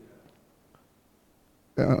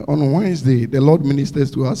On Wednesday, the Lord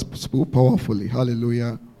ministers to us so powerfully.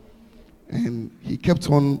 Hallelujah. And he kept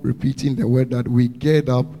on repeating the word that we gird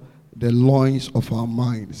up the loins of our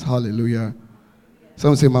minds. Hallelujah.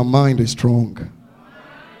 Some say, my mind is strong.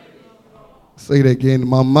 Say it again,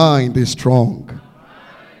 my mind is strong.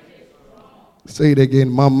 Say it again,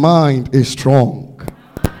 my mind is strong.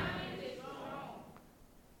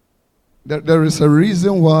 There is a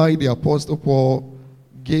reason why the Apostle Paul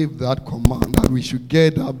gave that command that we should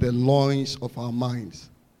gird up the loins of our minds.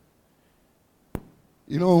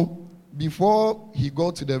 You know, before he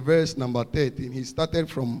got to the verse number 13, he started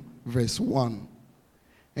from verse 1.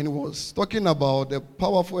 And he was talking about the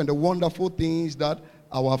powerful and the wonderful things that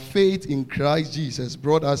our faith in Christ Jesus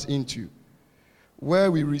brought us into,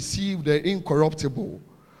 where we received the incorruptible,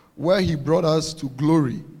 where he brought us to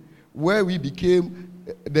glory, where we became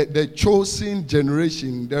the chosen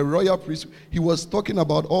generation, the royal priesthood. He was talking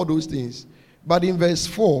about all those things. But in verse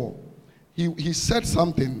 4, he said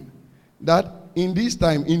something that in this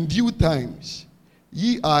time, in due times,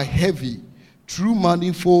 ye are heavy through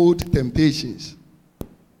manifold temptations.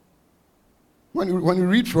 When you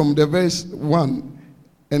read from the verse 1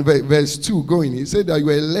 and verse 2 going, he said that you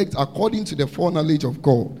are elect according to the foreknowledge of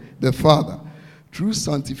God, the Father, through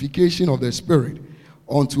sanctification of the Spirit,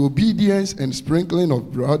 unto obedience and sprinkling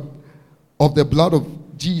of the blood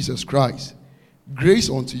of Jesus Christ. Grace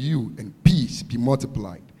unto you and peace be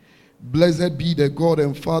multiplied. Blessed be the God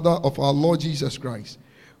and Father of our Lord Jesus Christ,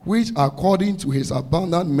 which according to his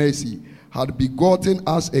abundant mercy had begotten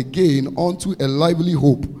us again unto a lively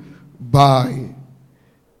hope by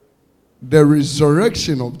the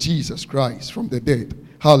resurrection of Jesus Christ from the dead.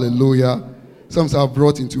 Hallelujah. Some say, I've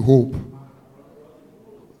brought into hope.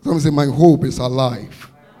 Some say, my hope is alive.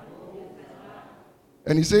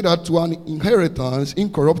 And he said that to an inheritance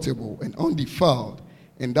incorruptible and undefiled,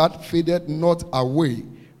 and that fadeth not away,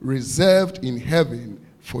 reserved in heaven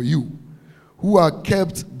for you, who are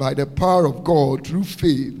kept by the power of God through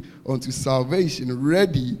faith unto salvation,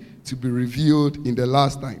 ready to be revealed in the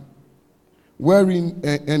last time. Wherein,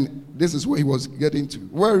 and this is what he was getting to,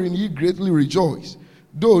 wherein ye greatly rejoice,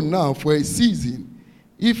 though now for a season,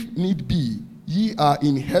 if need be, ye are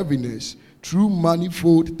in heaviness through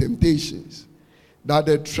manifold temptations, that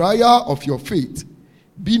the trial of your faith,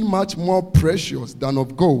 being much more precious than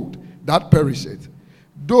of gold that perisheth,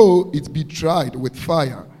 though it be tried with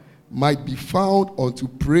fire, might be found unto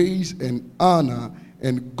praise and honor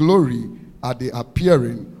and glory at the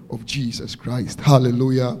appearing of Jesus Christ.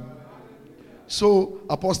 Hallelujah. So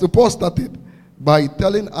Apostle Paul started by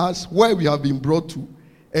telling us where we have been brought to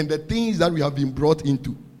and the things that we have been brought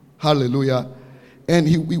into. Hallelujah. And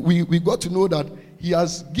we got to know that he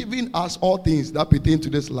has given us all things that pertain to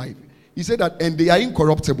this life. He said that, and they are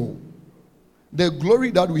incorruptible. The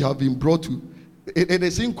glory that we have been brought to, it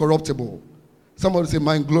is incorruptible. Somebody say,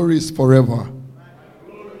 my glory is forever.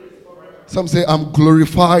 Some say, I'm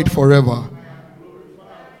glorified forever.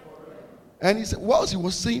 And he said, whilst he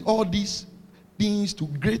was saying all these things, to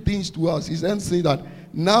great things to us, he's then saying that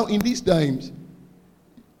now in these times,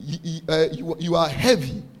 you are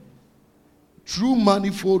heavy through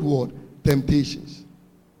manifold what? Temptations.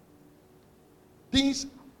 Things,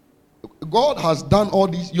 God has done all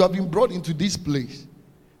this. You have been brought into this place.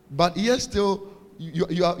 But yet still,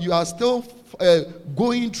 you are still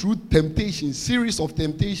going through temptations, series of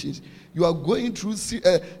temptations. You are going through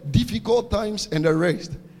difficult times and the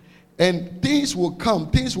rest. And things will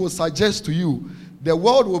come, things will suggest to you. The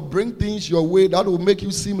world will bring things your way that will make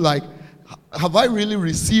you seem like, have I really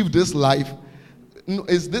received this life?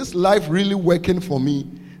 Is this life really working for me?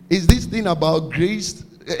 Is this thing about grace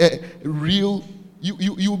real?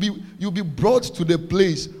 You'll be brought to the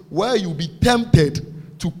place where you'll be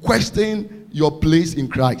tempted to question your place in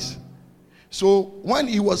Christ. So when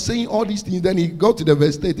he was saying all these things, then he got to the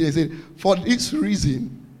verse 30 and said, for this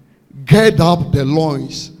reason, gird up the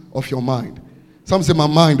loins of your mind. Some say, my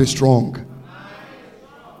mind is strong.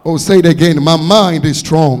 Oh, say it again, my mind is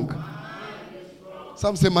strong.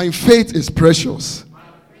 Some say, my faith is precious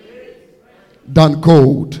than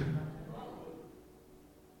gold.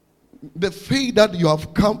 The faith that you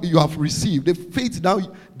have received, the faith now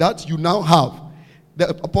that you now have, the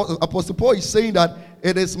Apostle Paul is saying that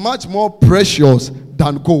it is much more precious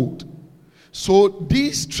than gold. So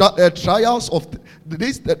these trials of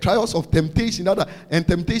temptation and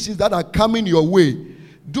temptations that are coming your way,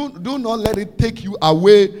 do not let it take you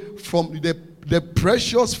away from the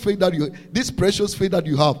precious faith that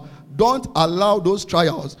you have. Don't allow those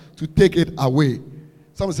trials to take it away.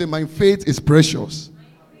 Someone say, my faith is precious.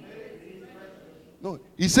 No,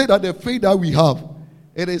 he said that the faith that we have,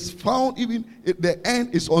 it is found even, the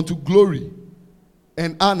end is unto glory.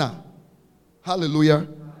 and Anna. Hallelujah.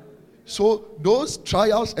 So those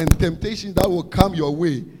trials and temptations that will come your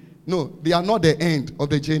way, no, they are not the end of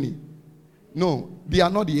the journey. No, they are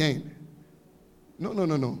not the end.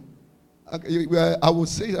 No. I would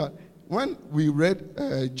say that when we read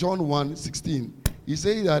John 1:16, he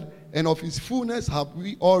says that, and of his fullness have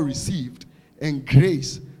we all received, and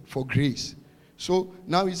grace for grace. So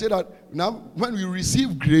now he said that now when we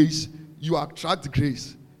receive grace, you attract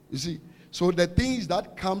grace. You see, so the things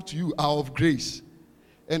that come to you are of grace.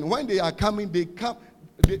 And when they are coming, they come.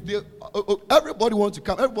 Everybody wants to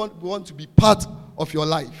come. Everyone wants to be part of your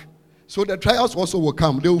life. So the trials also will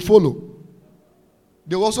come. They will follow.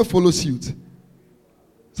 They will also follow suit.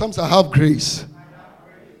 Some say have grace.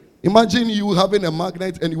 Imagine you having a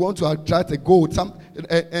magnet and you want to attract a gold.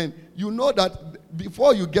 And you know that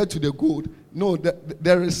before you get to the gold, no,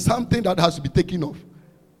 there is something that has to be taken off.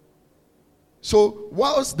 So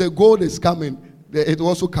whilst the gold is coming, it will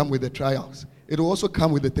also come with the trials. It will also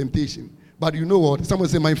come with the temptation. But you know what? Someone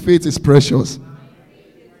say, my faith is precious.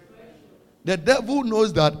 The devil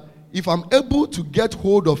knows that if I'm able to get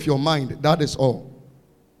hold of your mind, that is all.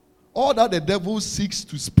 All that the devil seeks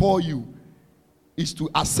to spoil you is to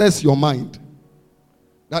assess your mind.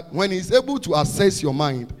 That when he's able to assess your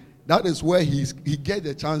mind, that is where he gets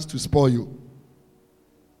a chance to spoil you.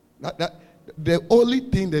 The only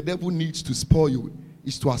thing the devil needs to spoil you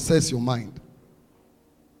is to assess your mind.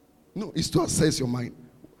 No, it's to assess your mind.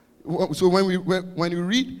 So when you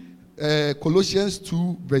read Colossians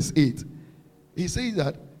 2 verse 8, he says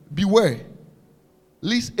that, beware,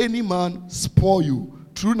 lest any man spoil you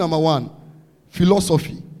through number 1,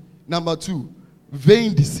 philosophy. Number 2,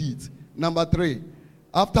 vain deceit. Number 3,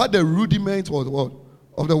 after the rudiments of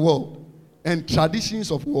the world and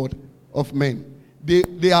traditions of what? Of men.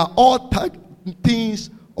 They are all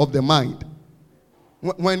things of the mind.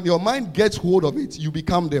 When your mind gets hold of it, you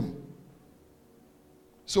become them.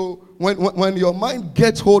 So when your mind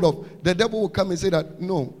gets hold of, the devil will come and say that,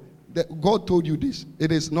 no, God told you this.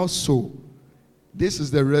 It is not so. This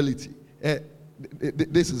is the reality.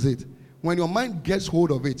 This is it. When your mind gets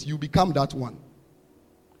hold of it, you become that one.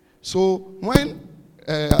 So when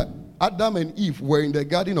Adam and Eve were in the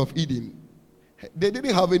Garden of Eden, they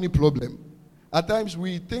didn't have any problem. At times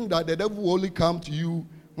we think that the devil will only come to you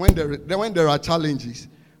when there are challenges.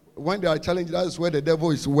 When there are challenges, that is where the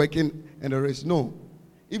devil is working and the rest. No.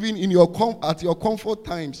 Even in your comfort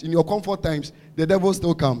times, the devil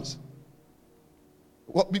still comes.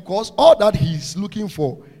 Because all that he's looking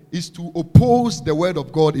for is to oppose the word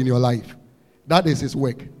of God in your life. That is his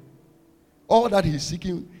work. All that he's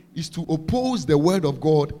seeking is to oppose the word of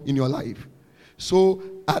God in your life. So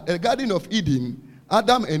at the Garden of Eden,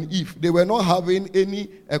 Adam and Eve, they were not having any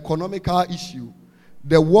economical issue.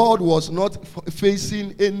 The world was not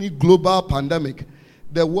facing any global pandemic.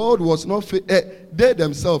 The world was not, they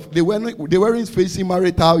themselves, they weren't facing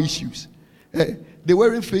marital issues. They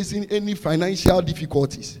weren't facing any financial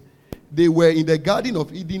difficulties. They were in the Garden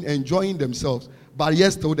of Eden enjoying themselves. But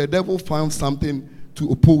yes, though, the devil found something to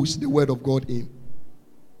oppose the word of God in.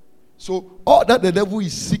 So all that the devil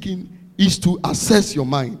is seeking is to assess your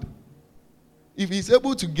mind. If he's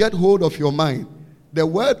able to get hold of your mind, the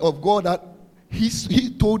word of God that he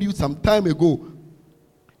told you some time ago,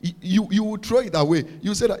 you will throw it away.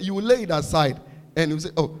 You say that you will lay it aside and you say,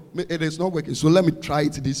 oh, it is not working, so let me try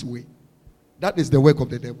it this way. That is the work of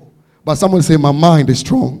the devil. But someone say, my mind is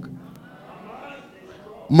strong.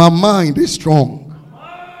 My mind is strong.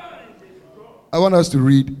 I want us to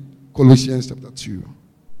read Colossians chapter 2.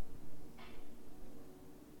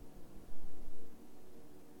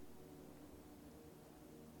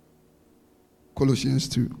 Colossians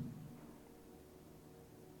 2.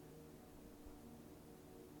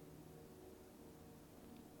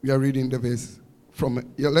 We are reading the verse from,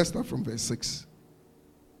 let's start from verse 6.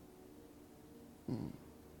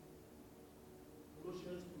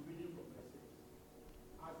 Colossians 2, reading from verse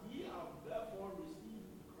 6. As ye have therefore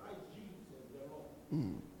received Christ Jesus the Lord,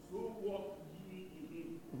 so walk ye in him.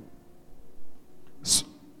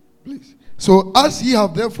 Please. So as ye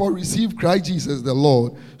have therefore received Christ Jesus the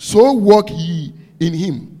Lord, so walk ye in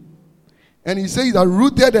him. And he says that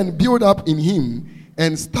rooted and built up in him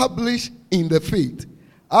and established in the faith,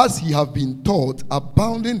 as ye have been taught,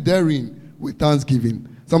 abounding therein with thanksgiving.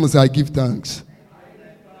 Someone say, I give thanks.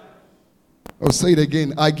 I'll say it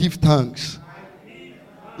again, I give thanks.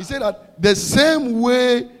 He said that the same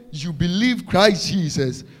way you believe Christ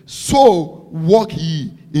Jesus, so walk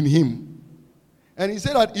ye in him. And he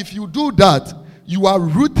said that if you do that, you are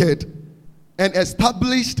rooted and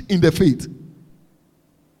established in the faith.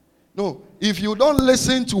 No, if you don't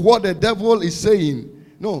listen to what the devil is saying,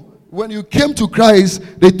 no, When you came to Christ,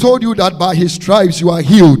 they told you that by his stripes you are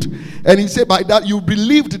healed. And he said by that you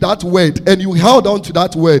believed that word and you held on to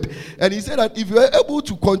that word. And he said that if you are able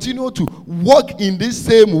to continue to walk in this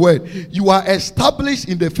same word, you are established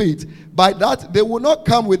in the faith. By that, they will not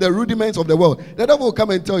come with the rudiments of the world. The devil will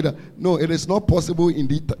come and tell you that, no, it is not possible in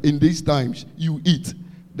these times. You eat.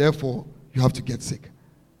 Therefore, you have to get sick.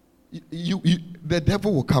 The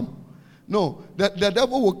devil will come. No, the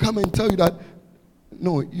devil will come and tell you that,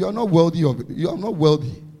 no, you are not worthy of it. You are not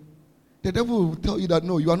worthy. The devil will tell you that,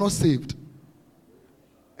 no, you are not saved.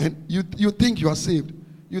 And you think you are saved.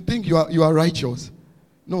 You think you are righteous.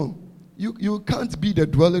 No, you can't be the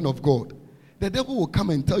dwelling of God. The devil will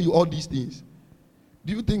come and tell you all these things.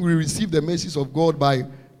 Do you think we receive the message of God by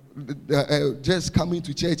just coming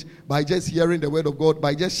to church, by just hearing the word of God,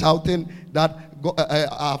 by just shouting that God,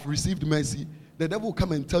 I have received mercy? The devil will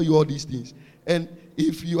come and tell you all these things. And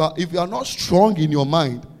if you are not strong in your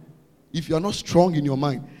mind,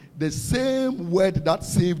 the same word that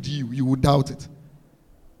saved you, you will doubt it.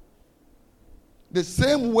 The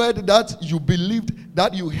same word that you believed,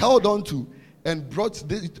 that you held on to, and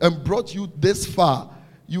brought you this far,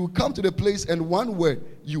 you come to the place and one word,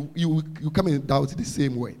 you come and doubt the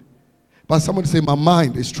same word. But someone say, my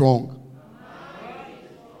mind is strong.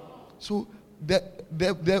 So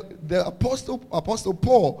the apostle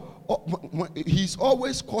Paul, he's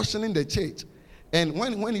always cautioning the church. And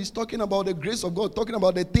when he's talking about the grace of God, talking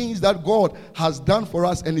about the things that God has done for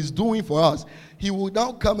us and is doing for us, he will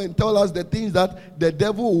now come and tell us the things that the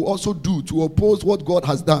devil will also do to oppose what God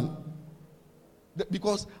has done.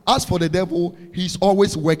 Because as for the devil, he's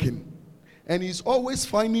always working. And he's always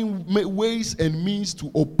finding ways and means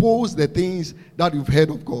to oppose the things that you've heard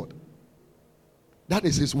of God. That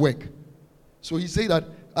is his work. So he said that,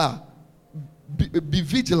 be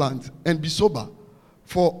vigilant and be sober.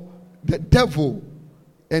 For the devil,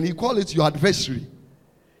 and he called it your adversary,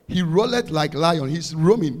 he rolleth like lion. He's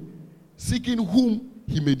roaming, seeking whom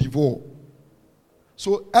he may devour.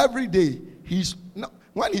 So every day,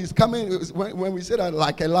 when he's coming, when we say that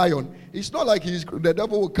like a lion, it's not like the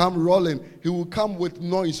devil will come rolling. He will come with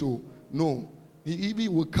noise. Oh, no. He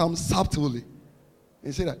even will come subtly.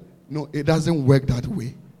 And say that, no, it doesn't work that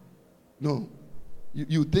way. No.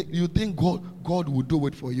 You think God will do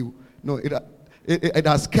it for you. No, it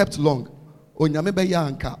has kept long.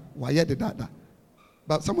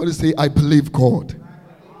 But somebody say, I believe God.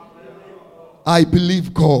 I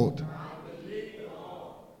believe God.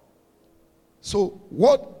 So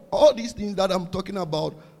all these things that I'm talking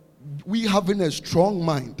about, we having a strong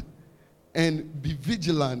mind and be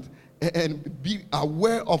vigilant and be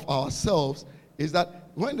aware of ourselves, is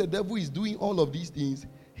that when the devil is doing all of these things,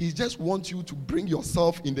 he just wants you to bring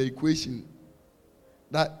yourself in the equation.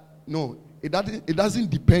 That, no, it doesn't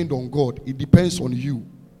depend on God. It depends on you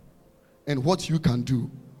and what you can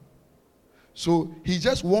do. So he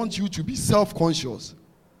just wants you to be self-conscious.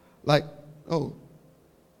 Like, oh,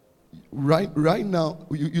 right now,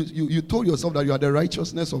 you told yourself that you are the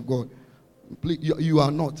righteousness of God. Please, you are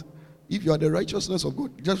not. If you are the righteousness of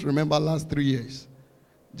God, just remember last 3 years.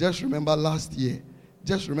 Just remember last year.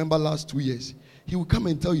 Just remember last 2 years. He will come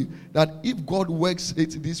and tell you that if God works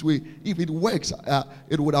it this way, if it works,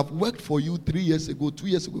 it would have worked for you 3 years ago, 2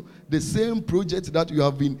 years ago. The same project that you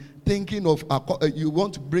have been thinking of, you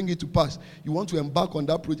want to bring it to pass. You want to embark on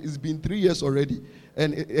that project. It's been 3 years already,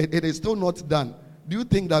 and it is still not done. Do you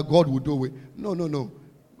think that God will do it? No.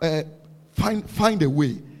 Find a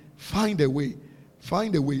way. Find a way.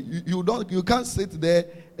 Find a way. You can't sit there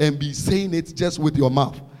and be saying it just with your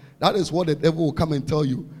mouth. That is what the devil will come and tell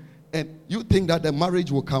you. And you think that the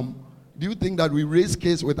marriage will come. Do you think that we raise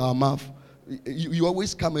kids with our mouth? You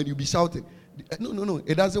always come and you be shouting. No.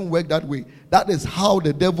 It doesn't work that way. That is how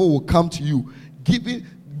the devil will come to you,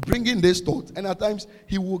 bringing this thought. And at times,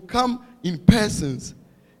 he will come in persons.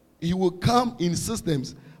 He will come in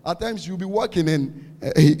systems. At times, you'll be working and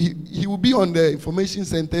he will be on the information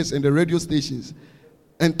centers and the radio stations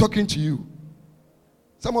and talking to you.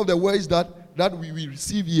 Some of the words that we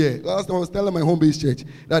receive here. Last time I was telling my home-based church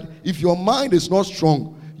that if your mind is not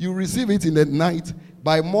strong, you receive it in the night.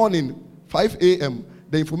 By morning, 5 a.m.,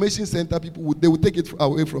 the information center people they will take it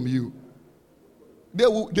away from you. They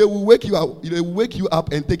will wake you up. They will wake you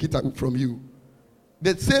up and take it away from you.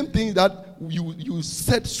 The same thing that you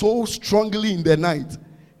said so strongly in the night,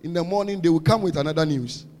 in the morning they will come with another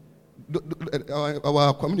news.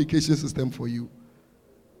 Our communication system for you.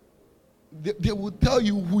 They will tell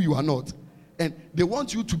you who you are not. And they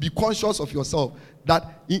want you to be conscious of yourself. That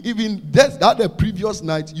even that the previous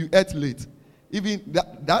night you ate late. Even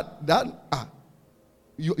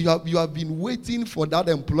You have been waiting for that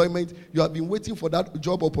employment. You have been waiting for that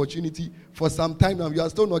job opportunity for some time now. You are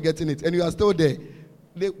still not getting it, and you are still there.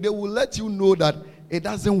 They will let you know that it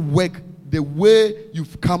doesn't work the way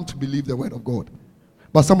you've come to believe the word of God.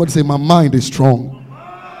 But somebody say, my mind is strong.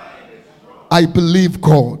 I believe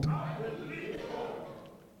God.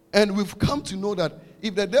 And we've come to know that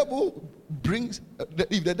if the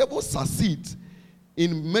devil succeeds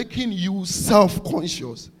in making you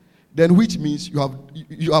self-conscious, then which means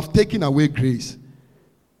you have taken away grace.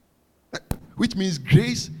 Which means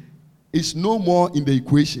grace is no more in the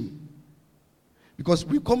equation. Because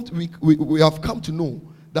we have come to know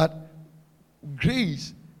that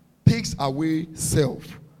grace takes away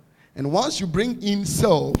self. And once you bring in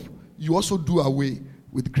self, you also do away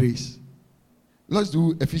with grace. Let's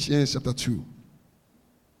do Ephesians chapter 2.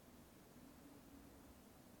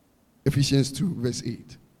 Ephesians 2, verse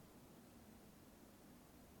 8.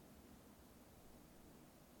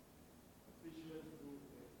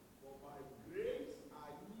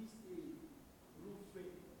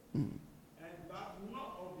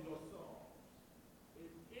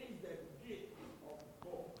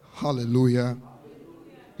 Hallelujah.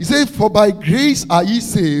 He said, for by grace are ye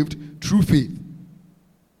saved through faith.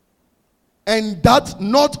 And that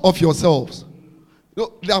not of yourselves.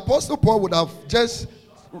 The Apostle Paul would have just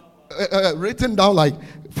written down like,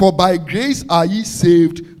 for by grace are ye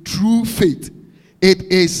saved through faith. It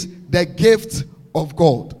is the gift of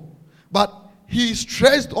God. But he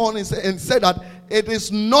stressed on and said that it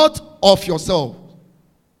is not of yourself.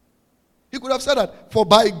 He could have said that, for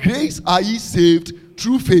by grace are ye saved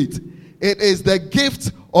through faith. It is the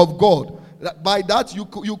gift of God. By that you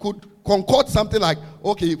could concord something like,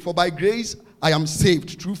 okay, for by grace I am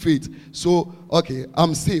saved through faith. So, okay,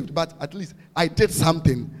 I'm saved, but at least I did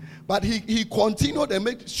something. But he continued and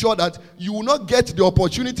made sure that you will not get the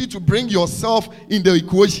opportunity to bring yourself in the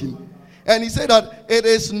equation. And he said that it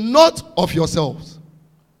is not of yourselves.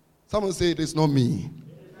 Someone say, it is not me.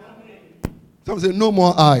 Someone say, no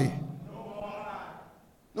more I.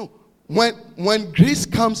 When grace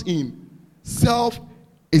comes in, self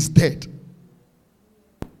is dead.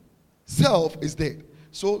 Self is dead.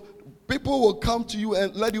 So people will come to you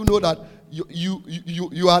and let you know that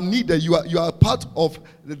you are needed. You are a part of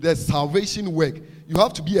the salvation work. You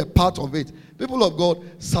have to be a part of it. People of God,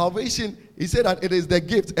 salvation, he said that it is the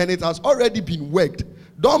gift and it has already been worked.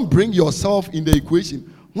 Don't bring yourself in the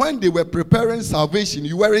equation. When they were preparing salvation,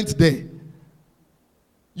 you weren't there.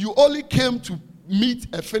 You only came to meet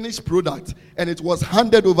a finished product and it was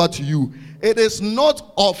handed over to you. It is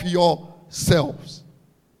not of yourselves.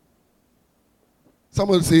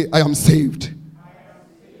 Someone say, I am saved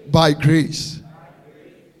by grace.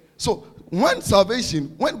 So when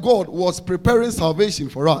God was preparing salvation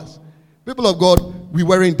for us, people of God, we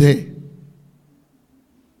weren't there.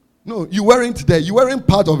 No, you weren't there. You weren't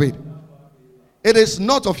part of it. It is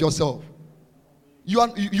not of yourself.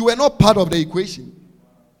 You were not part of the equation.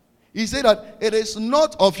 He said that it is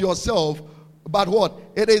not of yourself, but what?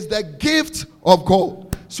 It is the gift of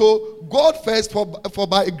God. So God first, for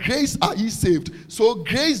by grace are ye saved. So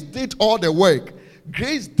grace did all the work.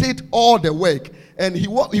 Grace did all the work. And he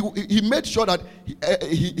made sure that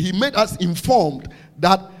he made us informed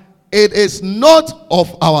that it is not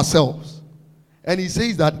of ourselves. And he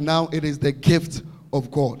says that now it is the gift of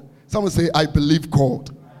God. Someone say, I believe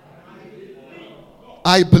God.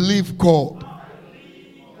 I believe God.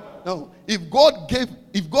 No, if God gave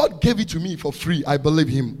it to me for free, I believe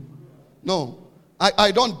him. No,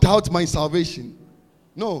 I don't doubt my salvation.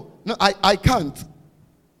 No, I can't.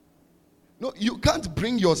 No, you can't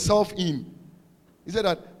bring yourself in. He said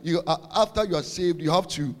that after you are saved, you have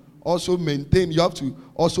to also maintain, you have to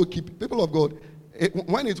also keep. People of God,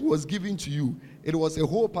 when it was given to you, it was a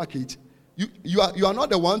whole package. You are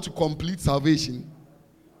not the one to complete salvation.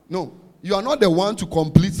 No, you are not the one to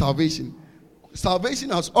complete salvation.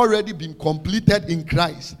 Salvation has already been completed in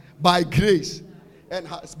Christ by grace and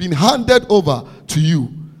has been handed over to you.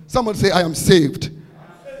 Someone say, I am saved.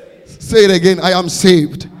 Say it again, I am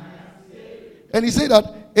saved. And he said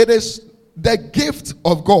that it is the gift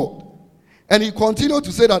of God. And he continued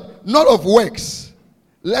to say that not of works,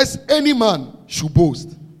 lest any man should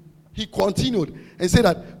boast. He continued and said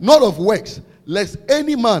that not of works, lest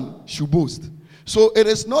any man should boast. So it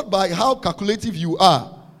is not by how calculative you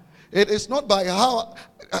are. It is not by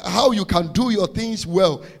how you can do your things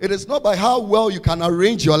well. It is not by how well you can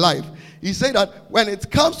arrange your life. He said that when it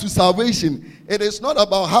comes to salvation, it is not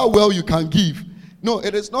about how well you can give. No,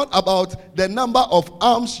 it is not about the number of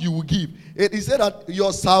alms you will give. He said that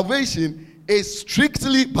your salvation is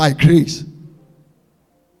strictly by grace.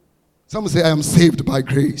 Someone say, I am saved by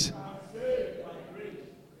grace.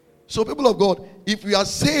 So, people of God, if we are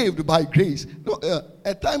saved by grace, no,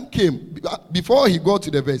 a time came before he got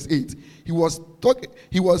to the verse 8. He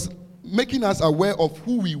was making us aware of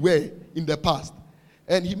who we were in the past.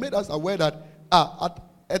 And he made us aware that at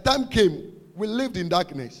a time came, we lived in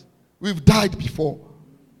darkness. We've died before.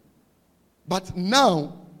 But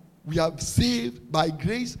now, we are saved by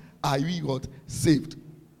grace. Are we what? Saved.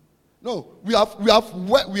 No, we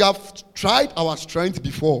have tried our strength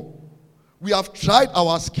before. We have tried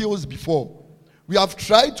our skills before. We have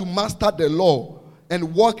tried to master the law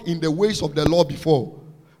and walk in the ways of the law before.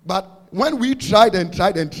 But when we tried and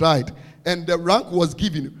tried and tried, and the rank was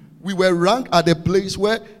given, we were ranked at a place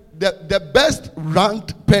where the best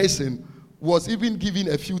ranked person was even given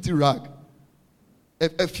a filthy rag.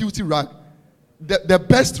 A filthy rag. The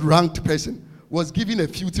best ranked person was given a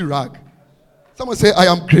filthy rag. Someone say, I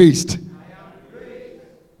am graced.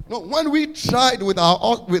 No, when we tried with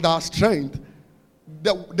our strength,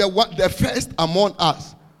 the first among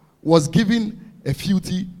us was given a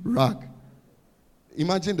filthy rag.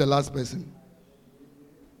 Imagine the last person.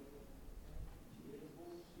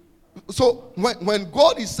 So when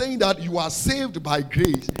God is saying that you are saved by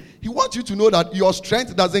grace, He wants you to know that your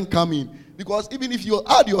strength doesn't come in. Because even if you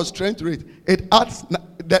add your strength rate, it adds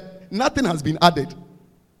that nothing has been added.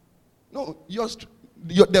 No,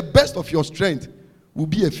 the best of your strength will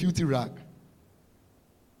be a filthy rag.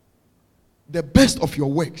 The best of your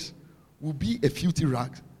works will be a filthy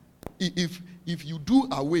rag. If you do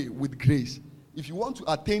away with grace, if you want to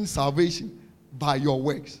attain salvation by your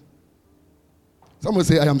works. Someone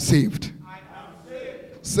say, I am saved. I am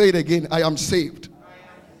saved. Say it again, I am saved. I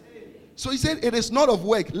am saved. So he said, it is not of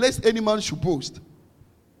work, lest any man should boast.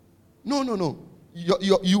 No.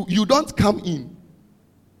 You don't come in.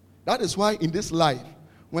 That is why in this life,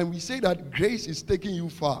 when we say that grace is taking you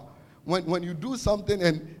far, when you do something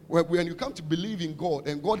and when you come to believe in God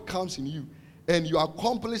and God comes in you and you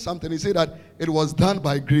accomplish something, you say that it was done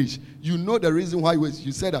by grace. You know the reason why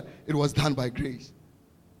you said that it was done by grace.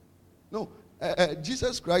 No,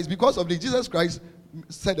 Jesus Christ, Jesus Christ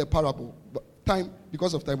said a parable. But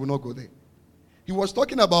because of time, we'll not go there. He was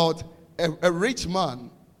talking about a rich man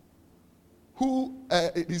who,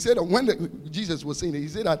 he said that when Jesus was saying it, he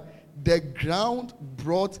said that the ground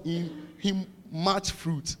brought in him much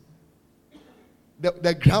fruit.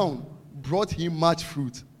 The ground brought him much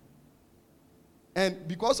fruit. And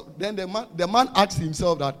because then the man asked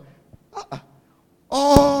himself that,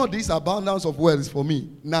 all this abundance of wealth is for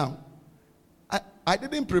me now. I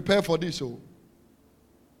didn't prepare for this. So.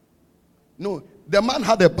 No, the man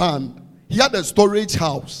had a barn. He had a storage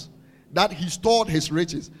house that he stored his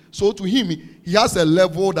riches. So to him, he has a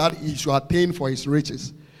level that he should attain for his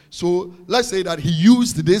riches. So let's say that he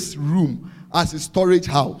used this room as a storage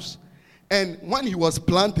house. And when he was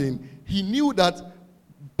planting, he knew that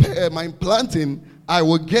my planting, I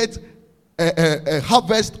will get a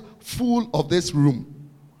harvest full of this room.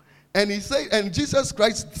 And he said, and Jesus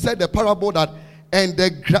Christ said the parable that, and the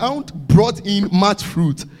ground brought in much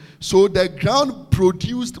fruit. So the ground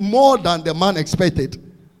produced more than the man expected.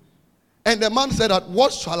 And the man said that,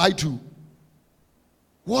 what shall I do?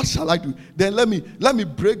 What shall I do? Then let me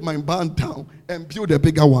break my barn down and build a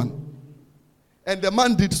bigger one. And the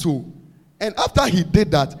man did so. And after he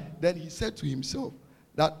did that, then he said to himself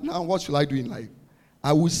that, now what shall I do in life?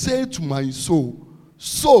 I will say to my soul,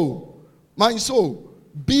 my soul,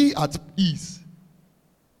 be at ease.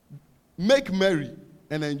 Make merry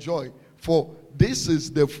and enjoy. For this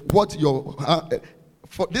is this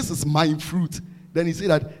is my fruit. Then he said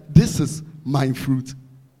that this is my fruit.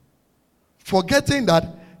 Forgetting that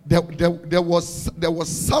there was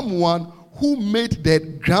someone who made the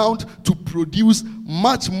ground to produce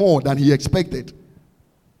much more than he expected.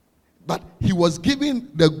 But he was giving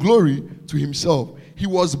the glory to himself. He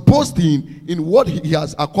was boasting in what he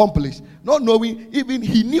has accomplished, not knowing, even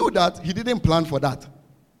he knew that he didn't plan for that.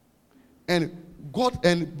 And God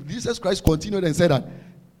and Jesus Christ continued and said that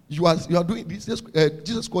you are doing this.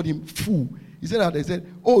 Jesus called him fool. He said that, they said,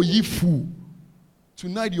 oh, ye fool,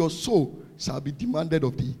 tonight your soul shall be demanded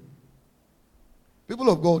of thee. People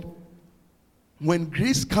of God, when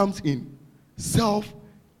grace comes in, self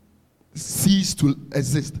cease to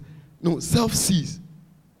exist. No, self cease.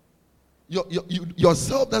 Your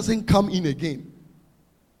self doesn't come in again.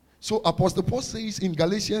 So Apostle Paul says in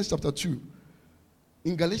Galatians chapter 2,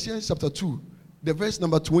 the verse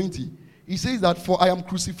number 20, he says that, for I am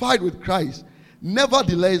crucified with Christ,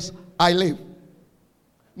 nevertheless I live.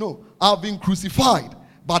 No, I've been crucified,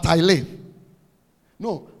 but I live.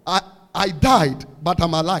 No, I died, but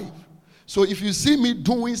I'm alive. So if you see me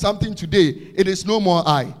doing something today, it is no more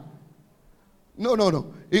I.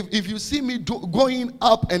 No. if you see me going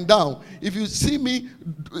up and down, if you see me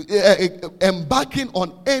embarking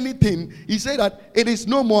on anything, he said that it is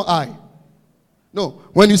no more I. No,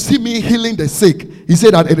 when you see me healing the sick, he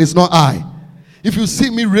said that it is not I. If you see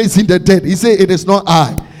me raising the dead, he said it is not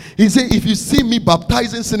I. He said if you see me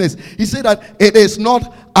baptizing sinners, he said that it is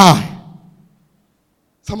not I.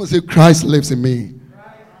 Someone say Christ lives in me.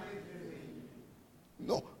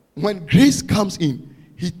 No, when grace comes in,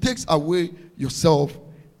 he takes away yourself,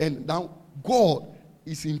 and now God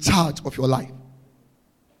is in charge of your life.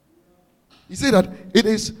 He said that it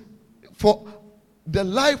is for the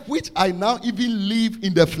life which I now even live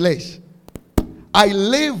in the flesh. I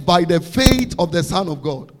live by the faith of the Son of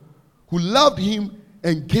God, who loved him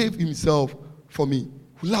and gave himself for me.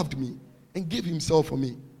 Who loved me and gave himself for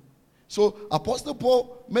me. So Apostle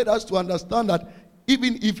Paul made us to understand that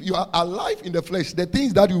even if you are alive in the flesh, the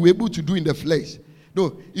things that you were able to do in the flesh,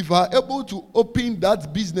 no, if you are able to open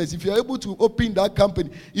that business, if you are able to open that company,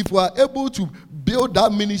 if you are able to build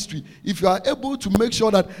that ministry, if you are able to make sure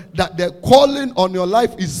that the calling on your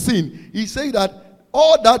life is seen, he said that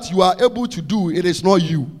all that you are able to do, it is not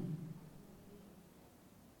you.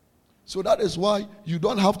 So that is why you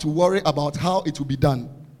don't have to worry about how it will be done.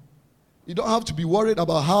 You don't have to be worried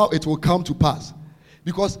about how it will come to pass.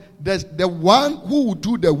 Because there's the one who will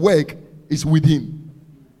do the work is within.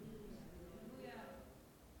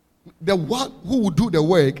 The one who will do the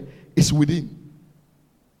work is within.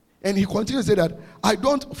 And he continues to say that I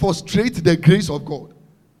don't frustrate the grace of God.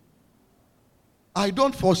 I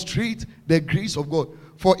don't frustrate the grace of God.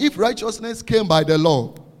 For if righteousness came by the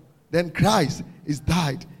law, then Christ is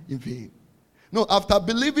died in vain. No, after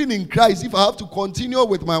believing in Christ, if I have to continue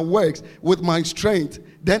with my works, with my strength,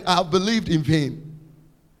 then I have believed in vain.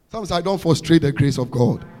 Sometimes I don't frustrate the grace of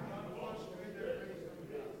God.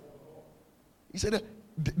 He said,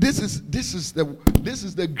 this is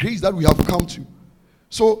the grace that we have come to.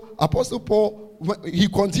 So Apostle Paul, he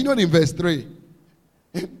continued in verse 3.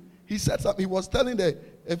 He said something. He was telling the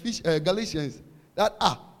Galatians that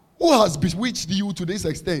who has bewitched you to this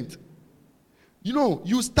extent? You know,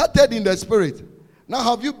 you started in the spirit. Now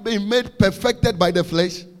have you been made perfected by the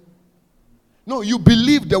flesh? No, you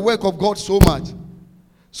believe the work of God so much.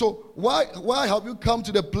 So why have you come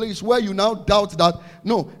to the place where you now doubt that?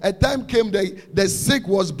 No, a time came, the sick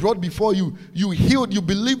was brought before you. You healed, you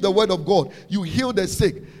believed the word of God. You healed the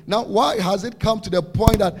sick. Now why has it come to the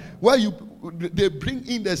point that where they bring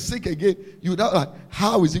in the sick again, you doubt like,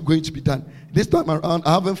 how is it going to be done? This time around,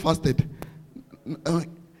 I haven't fasted.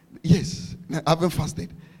 Yes, I haven't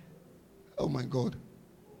fasted. Oh my God.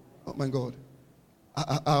 Oh my God.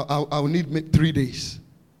 I'll need 3 days.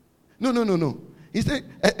 No. He said,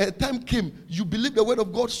 a time came, you believe the word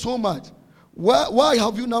of God so much. Why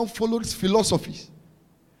have you now followed philosophies?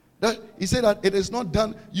 He said that it is not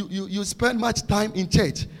done. You spend much time in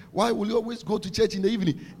church. Why will you always go to church in the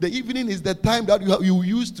evening? The evening is the time that you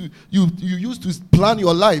used to plan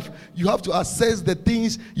your life. You have to assess the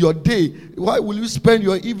things, your day. Why will you spend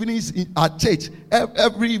your evenings at church?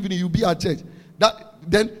 Every evening you be at church.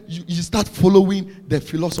 Then you start following the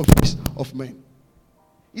philosophies of men.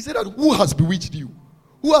 He said that who has bewitched you?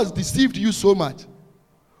 Who has deceived you so much?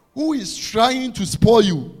 Who is trying to spoil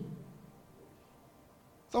you?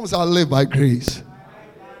 Someone say, I live by grace.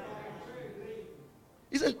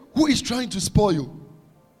 He said, who is trying to spoil you?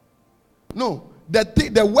 No,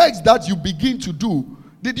 the works that you begin to do,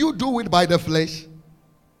 did you do it by the flesh?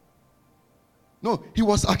 No, he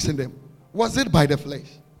was asking them, was it by the flesh?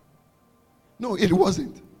 No, it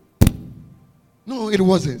wasn't. No, it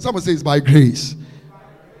wasn't. Someone says by grace.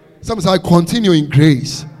 Someone say, I continue in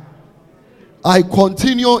grace. I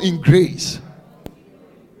continue in grace.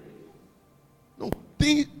 No,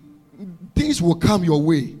 things will come your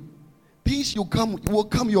way. Things will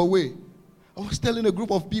come your way. I was telling a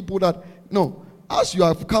group of people that, no, as you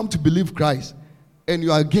have come to believe Christ, and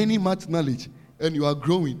you are gaining much knowledge, and you are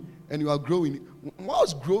growing,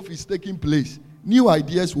 whilst growth is taking place, new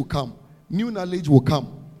ideas will come, new knowledge will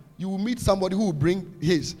come. You will meet somebody who will bring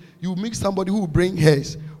his. You will meet somebody who will bring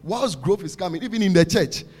hers. Whilst growth is coming, even in the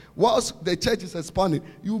church, whilst the church is expanding,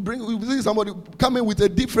 you will see somebody coming with a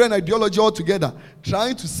different ideology altogether,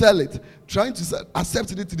 trying to sell it,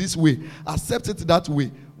 accept it this way, accept it that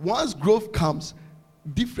way. Once growth comes,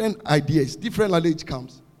 different ideas, different knowledge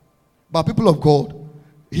comes. But people of God,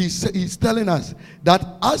 he's telling us that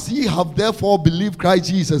as ye have therefore believed Christ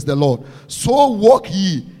Jesus the Lord, so walk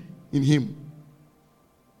ye in him.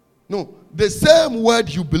 No, the same word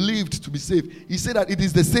you believed to be saved. He said that it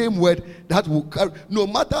is the same word that will carry. No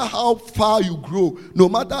matter how far you grow, no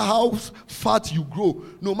matter how fat you grow,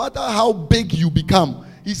 no matter how big you become,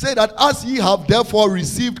 He said that as ye have therefore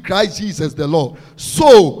received Christ Jesus the Lord,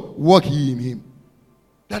 so walk ye in him.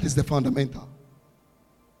 That is the fundamental.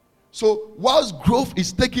 So whilst growth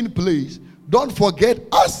is taking place, don't forget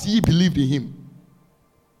as ye believed in him.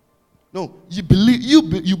 No, you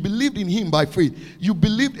believed in him by faith. You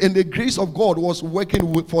believed in the grace of God was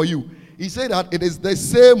working for you. He said that it is the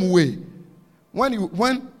same way. When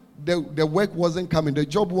the work wasn't coming, the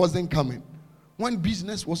job wasn't coming, when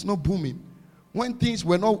business was not booming, when things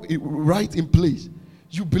were not right in place,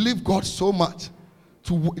 you believe God so much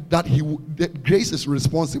that grace is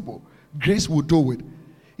responsible. Grace will do it.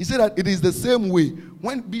 He said that it is the same way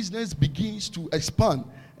when business begins to expand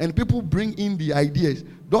and people bring in the ideas.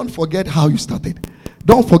 Don't forget how you started.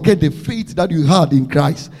 Don't forget the faith that you had in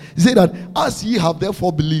Christ. He said that as ye have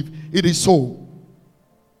therefore believed, it is so.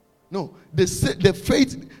 No, the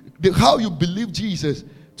faith, how you believe Jesus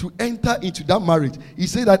to enter into that marriage, he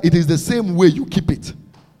said that it is the same way you keep it.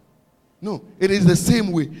 No, it is the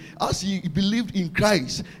same way. As you believed in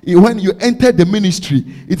Christ, when you entered the ministry,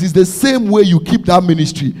 it is the same way you keep that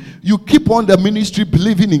ministry. You keep on the ministry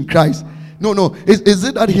believing in Christ. No. Is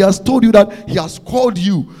it that he has told you that he has called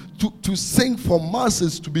you to sing for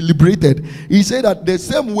masses to be liberated? He said that the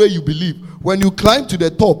same way you believe, when you climb to the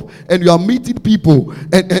top and you are meeting people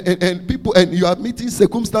and you are meeting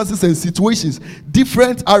circumstances and situations,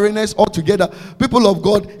 different arenas altogether, people of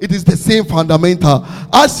God, it is the same fundamental.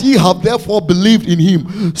 As ye have therefore believed in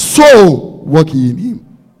him, so walk ye in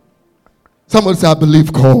him. Somebody say, I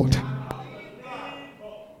believe God.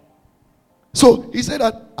 So he said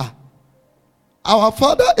that our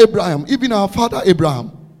father Abraham, even our father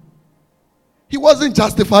Abraham, he wasn't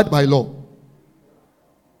justified by law.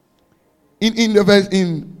 In the verse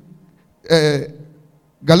in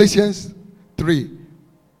Galatians 3.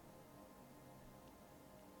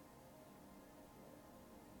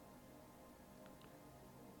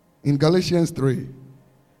 In Galatians 3,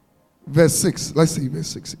 verse 6. Let's see verse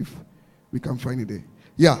 6 if we can find it there.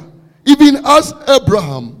 Yeah. Even as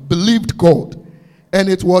Abraham believed God, and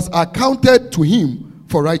it was accounted to him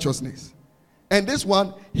for righteousness. And this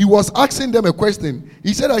one, he was asking them a question.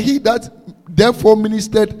 He said that he that therefore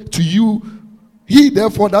ministered to you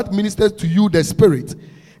the Spirit,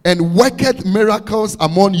 and worketh miracles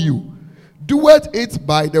among you, doeth it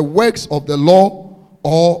by the works of the law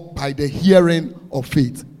or by the hearing of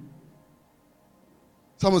faith?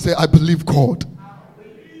 Someone say, I believe God.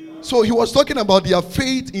 So he was talking about their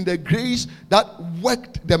faith in the grace that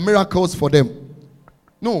worked the miracles for them.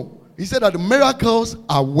 No, he said that the miracles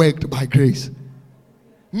are worked by grace.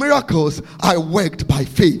 Miracles are worked by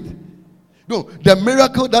faith. No, the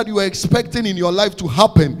miracle that you are expecting in your life to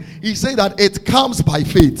happen, he said that it comes by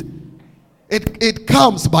faith. It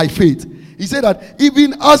comes by faith. He said that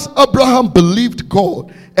even as Abraham believed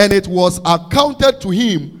God, and it was accounted to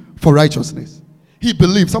him for righteousness. He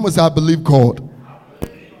believed. Someone say, I believe God.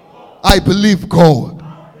 I believe God.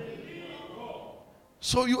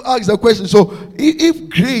 So you ask the question, so if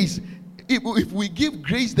grace, if we give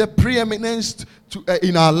grace the preeminence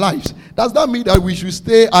in our lives, does that mean that we should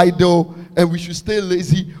stay idle and we should stay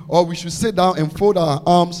lazy, or we should sit down and fold our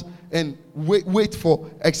arms and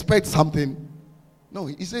expect something? No,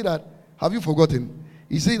 he said that, have you forgotten?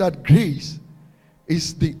 He said that grace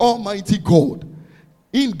is the Almighty God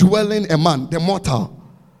indwelling a man, the mortal,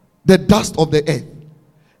 the dust of the earth,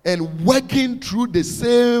 and working through the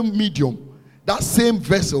same medium. That same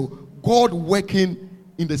vessel, God working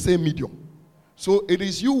in the same medium. So it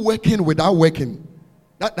is you working without working.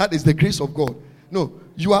 That is the grace of God. No,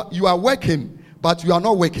 you are working, but you are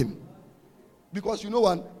not working. Because you know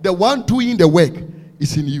what? The one doing the work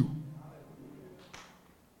is in you.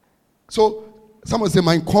 So someone say,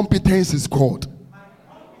 my competence is God.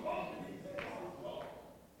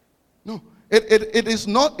 No, it is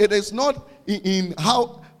not in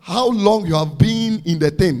how long you have been in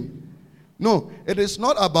the thing. No, it is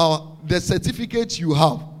not about the certificates you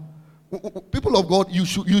have. People of God, you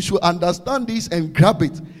should understand this and grab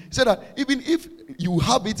it. Say that even if you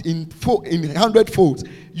have it in 100 folds,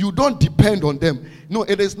 you don't depend on them. No,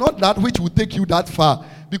 it is not that which will take you that far,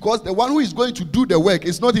 because the one who is going to do the work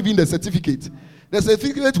is not even the certificate. The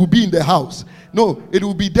certificate will be in the house. No, it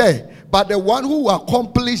will be there. But the one who will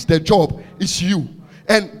accomplish the job is you.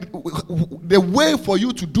 And the way for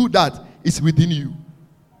you to do that is within you.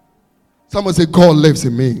 Someone say, God lives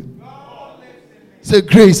in me. Say,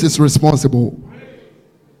 grace is responsible.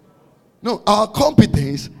 No, our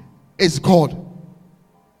competence is God.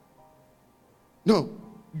 No,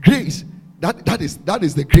 grace, that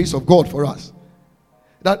is the grace of God for us.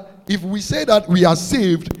 That if we say that we are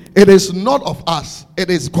saved, it is not of us, it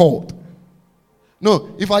is God.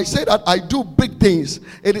 No, if I say that I do big things,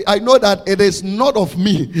 I know that it is not of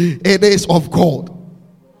me, it is of God.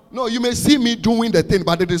 No, you may see me doing the thing,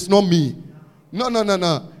 but it is not me. No.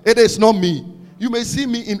 It is not me. You may see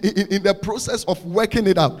me in the process of working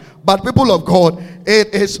it out. But people of God,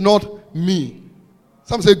 it is not me.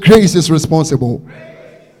 Some say grace is responsible.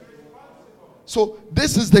 So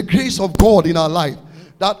this is the grace of God in our life.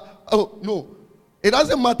 That, oh no, it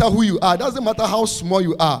doesn't matter who you are. It doesn't matter how small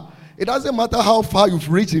you are. It doesn't matter how far you've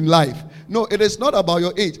reached in life. No, it is not about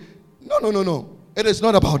your age. No. It is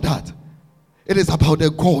not about that. It is about the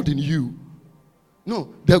God in you.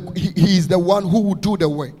 No, he is the one who will do the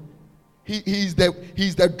work. He is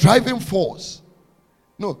the driving force.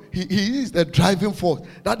 No, he is the driving force.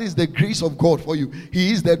 That is the grace of God for you.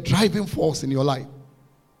 He is the driving force in your life.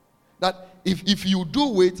 That if you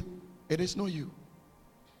do it, it is not you.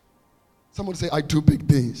 Someone say, I do big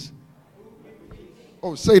things.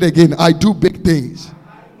 Oh, say it again. I do big things.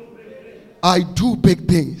 I do big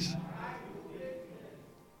things.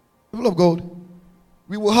 People of God,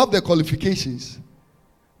 we will have the qualifications,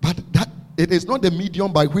 but that it is not the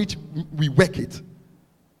medium by which we work it.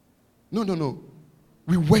 No.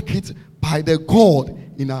 We work it by the God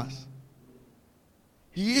in us.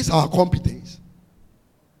 He is our competence.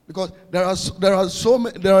 Because there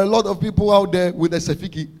are a lot of people out there with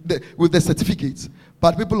the certificates,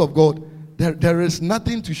 but people of God, there is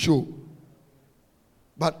nothing to show.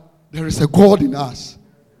 But there is a God in us.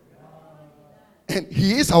 And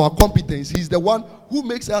He is our competence. He's the one who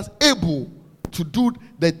makes us able to do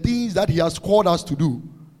the things that He has called us to do.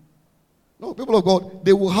 No, people of God,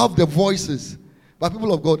 they will have the voices. But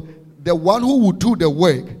people of God, the one who will do the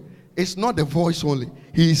work is not the voice only.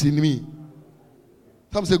 He is in me.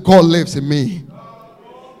 Some say, God lives in me.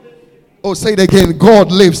 Oh, say it again.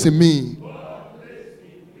 God lives in me.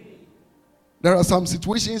 There are some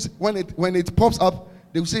situations when it pops up,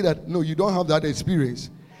 they will say that, no, you don't have that experience.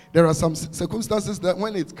 There are some circumstances that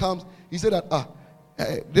when it comes, he said that,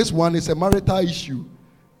 this one is a marital issue.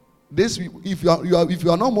 This, if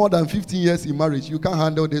you are not more than 15 years in marriage, you can't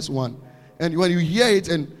handle this one. And when you hear it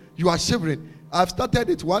and you are shivering, I've started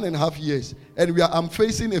it 1.5 years, and I'm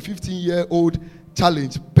facing a 15-year-old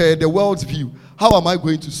challenge per the world's view. How am I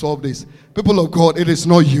going to solve this? People of God, it is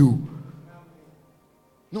not you.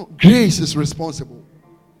 No, grace is responsible.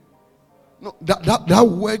 No, that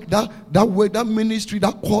work, that ministry,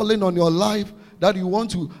 that calling on your life that you want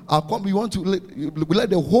to accomplish, you want to let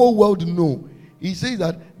the whole world know. He says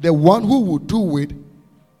that the one who will do it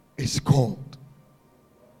is God.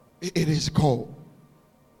 It is God.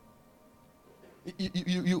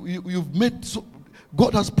 You've made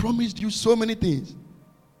God has promised you so many things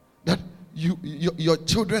that your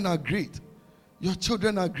children are great. Your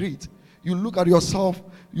children are great. You look at yourself.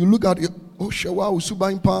 You look at your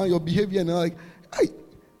behavior, and you're like,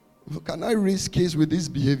 can I raise case with this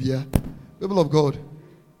behavior? People of God,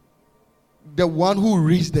 the one who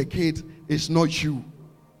raised the kid is not you.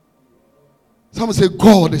 Someone say,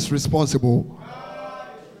 God is responsible.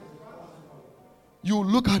 You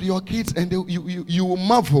look at your kids and you will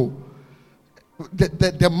marvel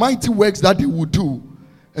the mighty works that they will do.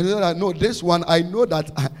 And then I know this one, I know that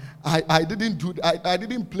I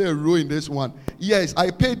didn't play a role in this one. Yes, I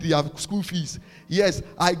paid their school fees. Yes,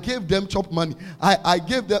 I gave them chop money.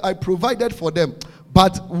 I provided for them.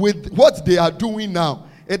 But with what they are doing now,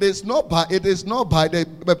 it is not by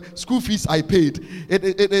the school fees I paid.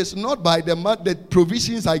 It is not by the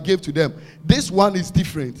provisions I gave to them. This one is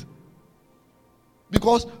different.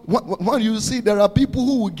 Because when you see, there are people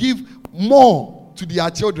who will give more to their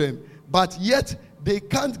children, but yet they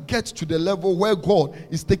can't get to the level where God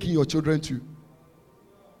is taking your children to.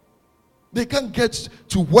 They can't get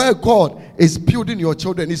to where God is building your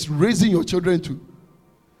children, is raising your children to.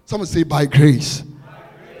 Someone say, by grace,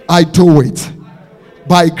 I do it.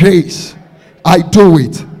 By grace, I do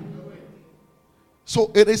it.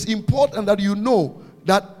 So it is important that you know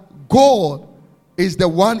that God is the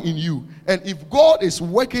one in you. And if God is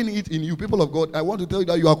working it in you, people of God, I want to tell you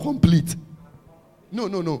that you are complete. No.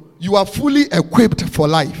 You are fully equipped for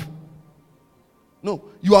life. No,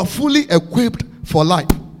 you are fully equipped for life.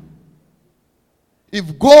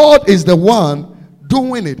 If God is the one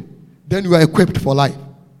doing it, then you are equipped for life.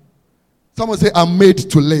 Someone say, I'm made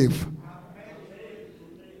to live.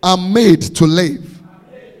 I'm made to live.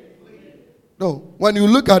 No, when you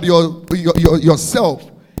look at yourself,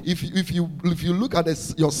 if you look at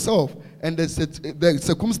yourself and the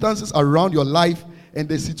circumstances around your life and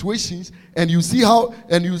the situations, and you see how,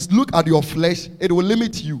 and you look at your flesh, it will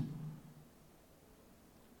limit you.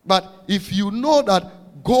 But if you know that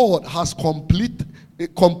God has complete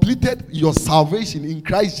completed your salvation in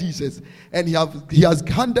Christ Jesus, and he has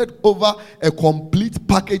handed over a complete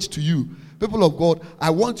package to you. People of God, I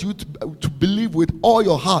want you to believe with all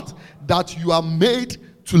your heart that you are made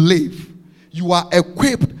to live. You are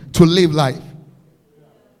equipped to live life.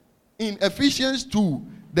 In Ephesians 2,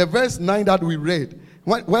 the verse 9 that we read,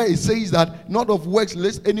 where it says that not of works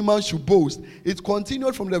lest any man should boast, it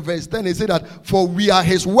continued from the verse 10. It said that for we are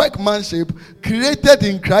his workmanship, created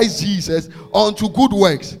in Christ Jesus unto good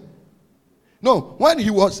works. No, when he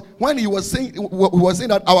was saying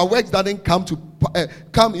that our works didn't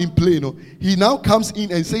come in play. No, he now comes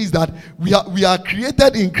in and says that we are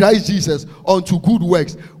created in Christ Jesus unto good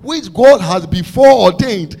works, which God has before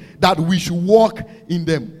ordained that we should walk in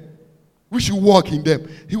them. We should walk in them.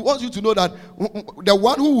 He wants you to know that the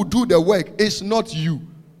one who will do the work is not you.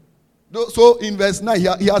 So in verse 9,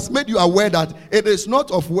 he has made you aware that it is not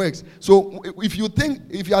of works. So if you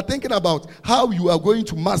are thinking about how you are going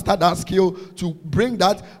to master that skill, to bring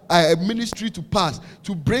that ministry to pass,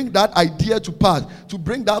 to bring that idea to pass, to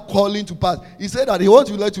bring that calling to pass, he said that he wants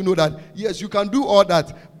to let you know that yes, you can do all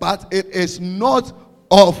that, but it is not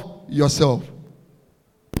of yourself.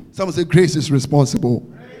 Someone say, grace is responsible.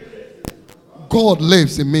 God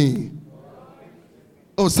lives in me.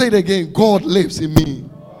 Oh, say it again. God lives in me.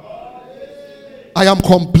 I am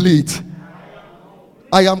complete.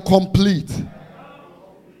 I am complete.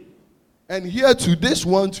 And here to this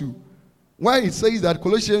one too, where it says that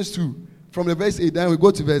Colossians 2, from the verse 8, then we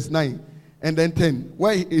go to verse 9, and then 10,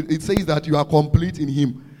 where it says that you are complete in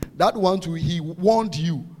him. That one too, he warned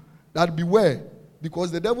you that beware,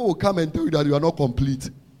 because the devil will come and tell you that you are not complete.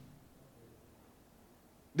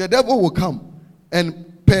 The devil will come.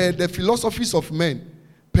 And per the philosophies of men,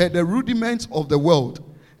 per the rudiments of the world,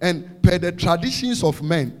 and per the traditions of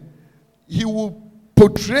men, he will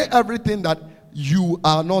portray everything that you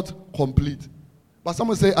are not complete. But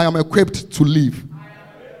someone say, I am equipped to live.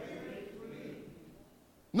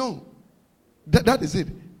 No. That is it.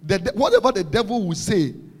 Whatever the devil will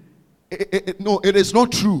say, no, it is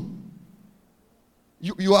not true.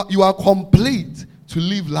 You are complete to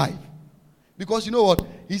live life. Because you know what?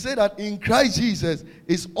 He said that in Christ Jesus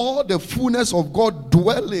is all the fullness of God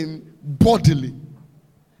dwelling bodily.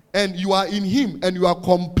 And you are in him and you are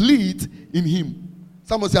complete in him.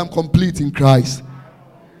 Someone say, I'm complete in Christ.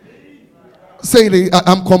 Say it,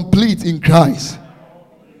 I'm complete in Christ.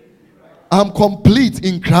 I'm complete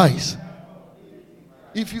in Christ.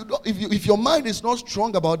 If your mind is not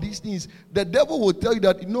strong about these things, the devil will tell you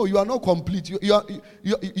that no, you are not complete. You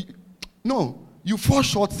fall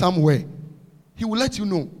short somewhere. He will let you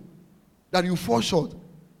know that you fall short.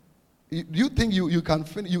 You think you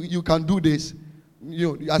can do this?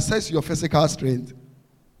 You assess your physical strength.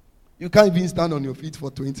 You can't even stand on your feet for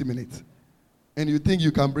 20 minutes, and you think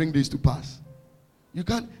you can bring this to pass. You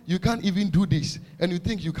can't even do this, and you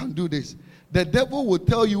think you can do this. The devil will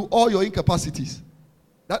tell you all your incapacities.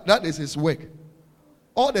 That is his work.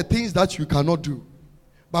 All the things that you cannot do.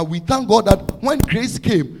 But we thank God that when grace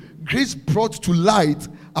came, grace brought to light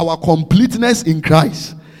our completeness in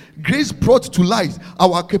Christ. Grace brought to light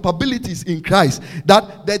our capabilities in Christ.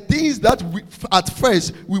 That the things that at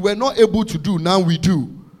first we were not able to do, now we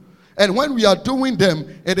do. And when we are doing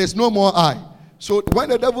them, it is no more I. So when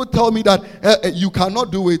the devil tells me that you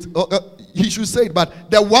cannot do it, he should say it, but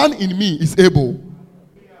the one in me is able.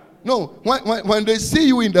 No, when they see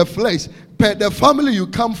you in the flesh, the family you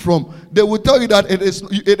come from, they will tell you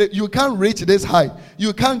that you can't reach this height.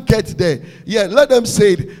 You can't get there. Yeah, let them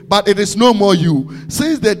say it, but it is no more you.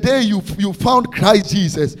 Since the day you found Christ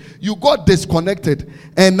Jesus, you got disconnected.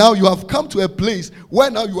 And now you have come to a place where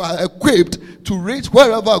now you are equipped to reach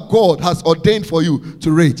wherever God has ordained for you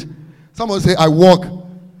to reach. Someone say, I walk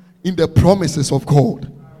in the promises of God.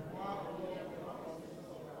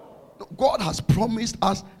 God has promised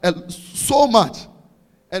us so much.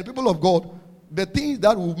 And people of God, the things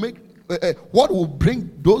that will make, what will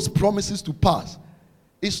bring those promises to pass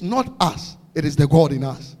is not us. It is the God in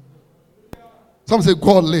us. Some say,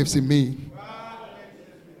 God lives in me.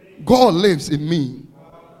 God lives in me.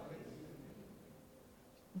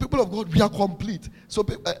 People of God, we are complete. So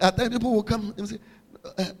at times people will come and say,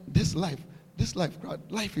 this life,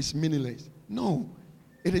 life is meaningless. No,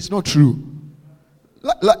 it is not true.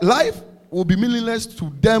 Life will be meaningless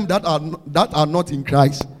to them that are not in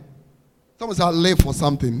Christ. Someone say, I live for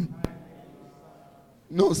something.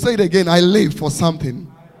 No, say it again. I live for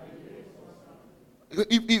something.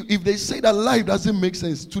 If they say that life doesn't make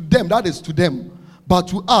sense, to them, that is to them. But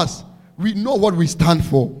to us, we know what we stand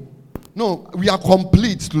for. No, we are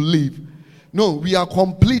complete to live. No, we are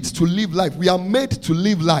complete to live life. We are made to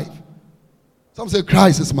live life. Some say,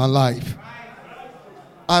 Christ is my life.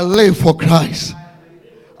 I live for Christ.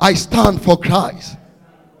 I stand for Christ.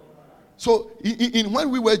 So when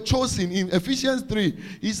we were chosen in Ephesians 3,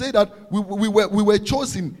 he said that we were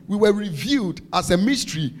chosen, we were revealed as a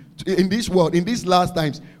mystery in this world, in these last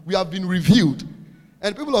times. We have been revealed.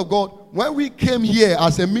 And people of God, when we came here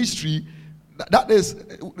as a mystery, that is,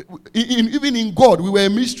 even in God, we were a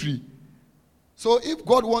mystery. So if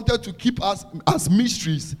God wanted to keep us as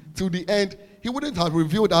mysteries till the end, he wouldn't have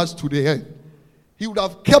revealed us to the end. He would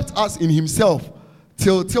have kept us in himself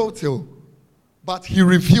till. But he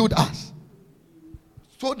revealed us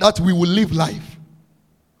so that we will live life.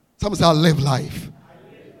 Some say, I live life.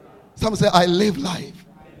 Some say, I live life.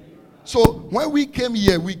 So when we came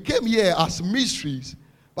here as mysteries.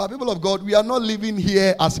 But people of God, we are not living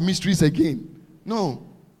here as mysteries again. No.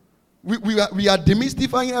 We are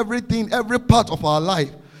demystifying everything, every part of our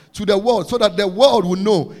life to the world so that the world will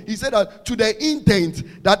know. He said that to the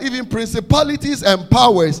intent that even principalities and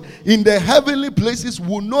powers in the heavenly places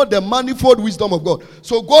will know the manifold wisdom of God.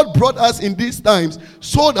 So God brought us in these times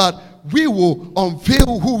so that we will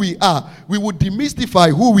unveil who we are. We will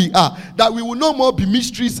demystify who we are. That we will no more be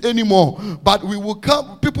mysteries anymore. But we will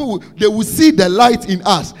come, they will see the light in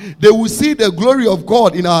us. They will see the glory of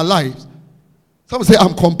God in our lives. Some say,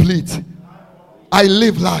 I'm complete. I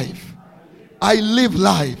live life. I live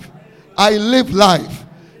life. I live life.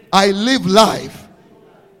 I live life.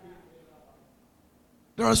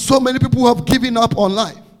 There are so many people who have given up on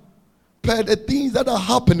life. But the things that are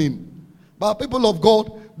happening. But people of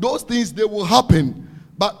God, those things, they will happen.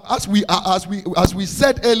 But as we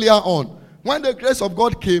said earlier on, when the grace of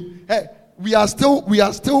God came, hey, we are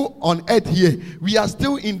still on earth here. We are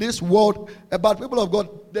still in this world. But people of God,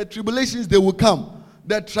 the tribulations, they will come.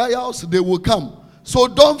 The trials, they will come. So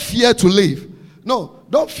don't fear to live. No,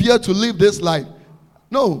 don't fear to live this life.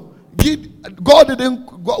 No,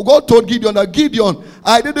 God told Gideon that, Gideon,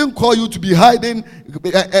 I didn't call you to be hiding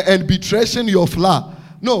and be threshing your flour.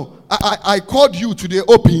 No, I called you to the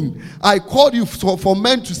open. I called you for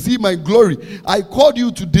men to see my glory. I called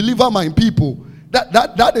you to deliver my people.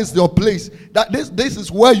 That is your place. That this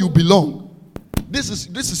is where you belong. This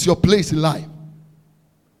is your place in life.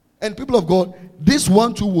 And people of God, this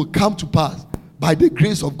one too will come to pass by the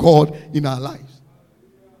grace of God in our lives.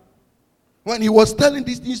 When he was telling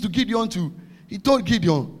these things to Gideon too, he told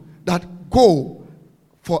Gideon that, go,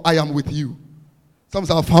 for I am with you. Some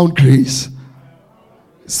say, I found grace.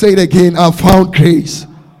 Say it again, I found grace.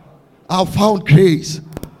 I found grace.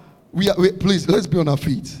 Please, let's be on our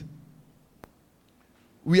feet.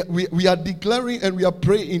 We are declaring and we are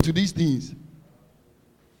praying into these things.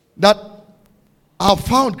 That I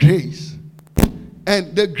found grace.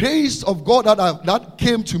 And the grace of God that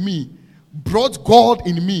came to me brought God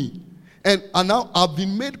in me. And now I've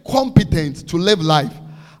been made competent to live life.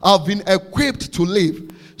 I've been equipped to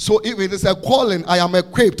live. So if it is a calling, I am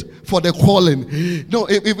equipped for the calling. No,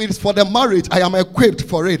 if it is for the marriage, I am equipped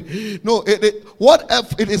for it. No, what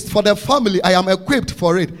if it is for the family, I am equipped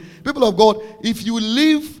for it. People of God, if you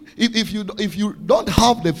don't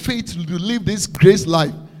have the faith to live this grace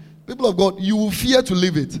life, people of God, you will fear to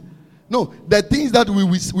live it. No, the things that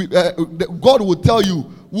God will tell you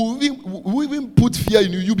will even put fear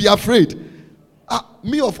in you. You'll be afraid.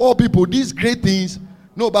 Me of all people, these great things.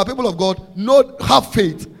 No, but people of God, no, have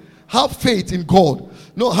faith. Have faith in God.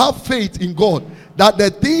 No, have faith in God. That the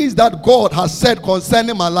things that God has said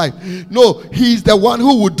concerning my life, no, he is the one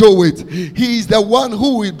who will do it. He is the one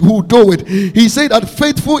who will do it. He said that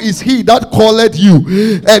faithful is he that calleth you,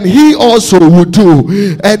 and he also will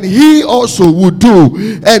do, and he also will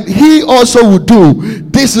do, and he also will do.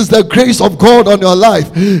 This is the grace of God on your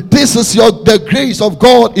life. This is the grace of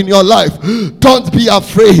God in your life. Don't be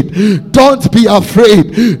afraid. Don't be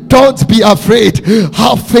afraid. Don't be afraid.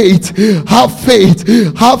 Have faith. Have faith.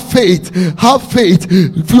 Have faith. Have faith.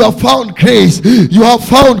 If you have found grace, you have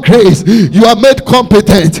found grace. You are made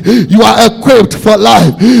competent. You are equipped for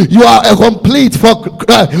life. You are complete for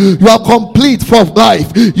life. You are complete for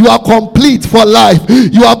life. You are complete for life.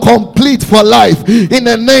 You are complete for life. In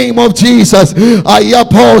the name of Jesus.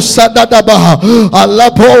 Ayapo sadadabaha.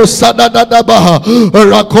 Alapo sadadabaha.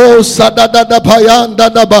 Rako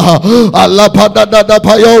sadadabahayandadabaha.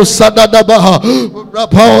 Alapadadabayo sadadabaha.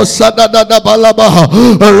 Rapo sadadabalabaha.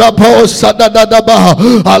 Rapo sadadabaha.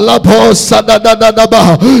 Alapo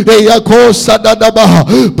sadadadabaha. Eyako sadadabaha.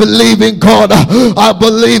 Believe in God. I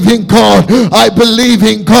believe in God. I believe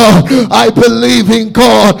in God. I believe in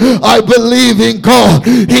God. I believe in God.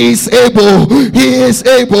 He is able. He is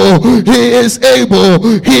able. He is able.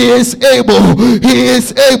 able. He is able. He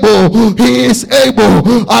is able. He is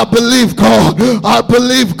able. I believe God. I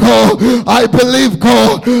believe God. I believe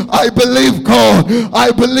God. I believe God.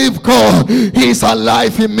 I believe God. He's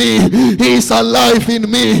alive in me. He's alive in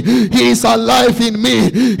me. He's alive in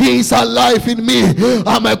me. He's alive in me.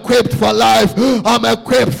 I'm equipped for life. I'm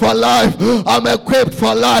equipped for life. I'm equipped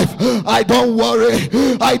for life. I don't worry.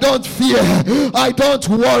 I don't fear. I don't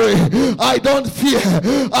worry. I don't fear.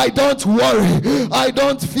 I don't worry. I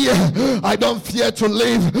don't fear. I don't fear to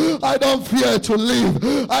live. I don't fear to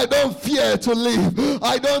live. I don't fear to live.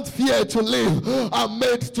 I don't fear to live. I'm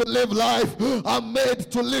made to live life. I'm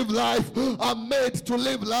made to live life. I'm made to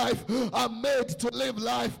live life. I'm made to live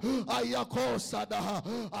life. Ayako sadaha.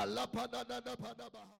 Alapadadadapadaba.